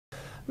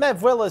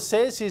Mav Weller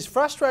says his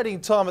frustrating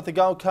time at the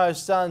Gold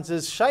Coast Suns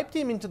has shaped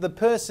him into the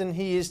person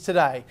he is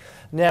today.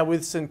 Now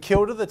with St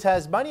Kilda, the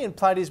Tasmanian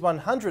played his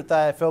 100th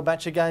AFL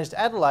match against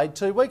Adelaide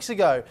 2 weeks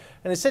ago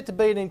and is set to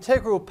be an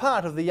integral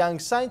part of the young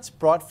Saints'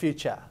 bright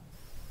future.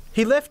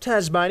 He left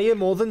Tasmania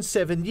more than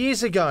 7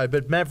 years ago,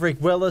 but Maverick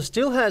Weller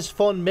still has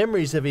fond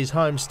memories of his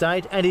home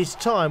state and his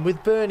time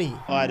with Bernie.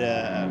 I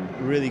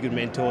had really good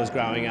mentors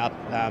growing up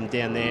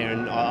down there,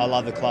 and I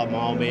love the club.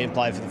 My old man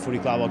played for the footy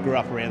club. I grew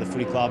up around the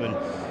footy club, and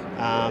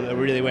it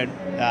really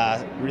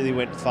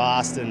went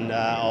fast. And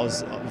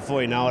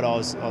before you know it, I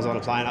was on a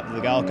plane up to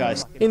the Gold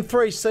Coast. In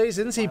 3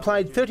 seasons, he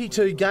played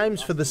 32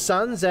 games for the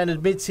Suns and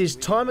admits his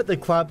time at the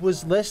club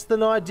was less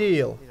than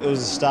ideal. It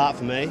was a start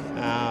for me.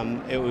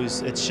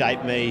 It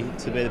shaped me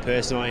to be the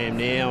person I am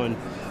now, and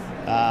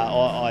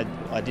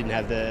I didn't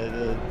have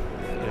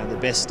the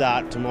best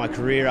start to my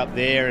career up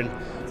there, and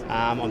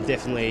I'm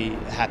definitely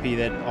happy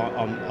that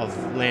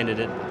I've landed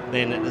at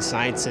the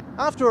Saints.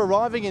 After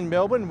arriving in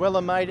Melbourne,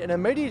 Weller made an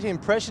immediate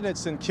impression at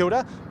St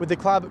Kilda, with the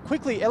club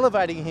quickly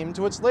elevating him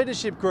to its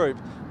leadership group.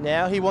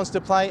 Now he wants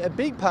to play a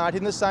big part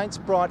in the Saints'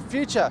 bright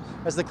future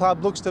as the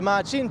club looks to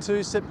march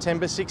into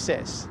September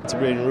success. It's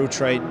been a real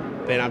treat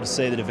being able to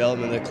see the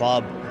development of the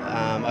club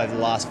over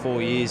the last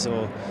 4 years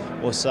or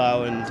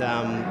so, and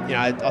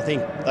I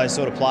think those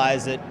sort of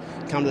players that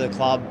come to the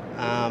club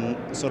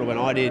sort of when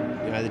I did,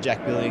 the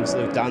Jack Billings,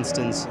 Luke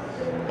Dunstans,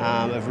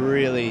 have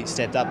really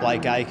stepped up,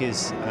 Blake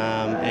Acres,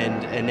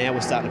 and now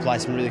we're starting to play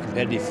some really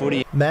competitive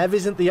footy. Mav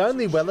isn't the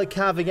only Weller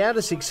carving out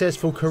a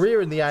successful career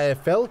in the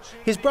AFL.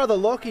 His brother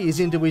Lockie is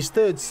into his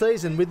 3rd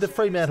season with the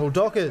Fremantle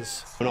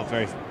Dockers. We're not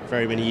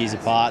very many years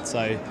apart,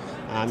 so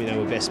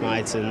we're best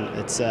mates, and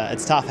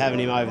it's tough having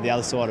him over the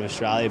other side of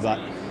Australia, but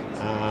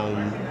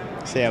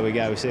see how we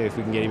go. We'll see if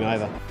we can get him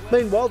over.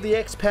 Meanwhile, the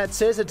expat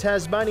says a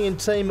Tasmanian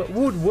team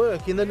would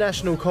work in the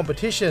national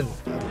competition.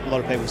 A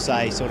lot of people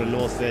say sort of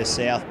north versus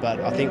south, but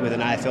I think with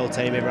an AFL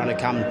team, everyone would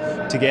come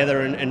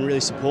together and really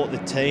support the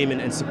team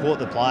and support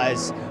the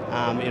players,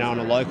 on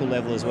a local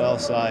level as well.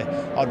 So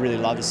I'd really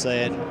love to see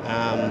it.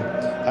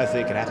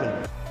 Hopefully it can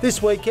happen.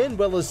 This weekend,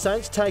 Weller's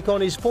Saints take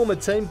on his former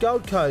team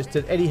Gold Coast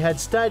at Etihad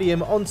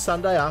Stadium on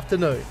Sunday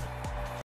afternoon.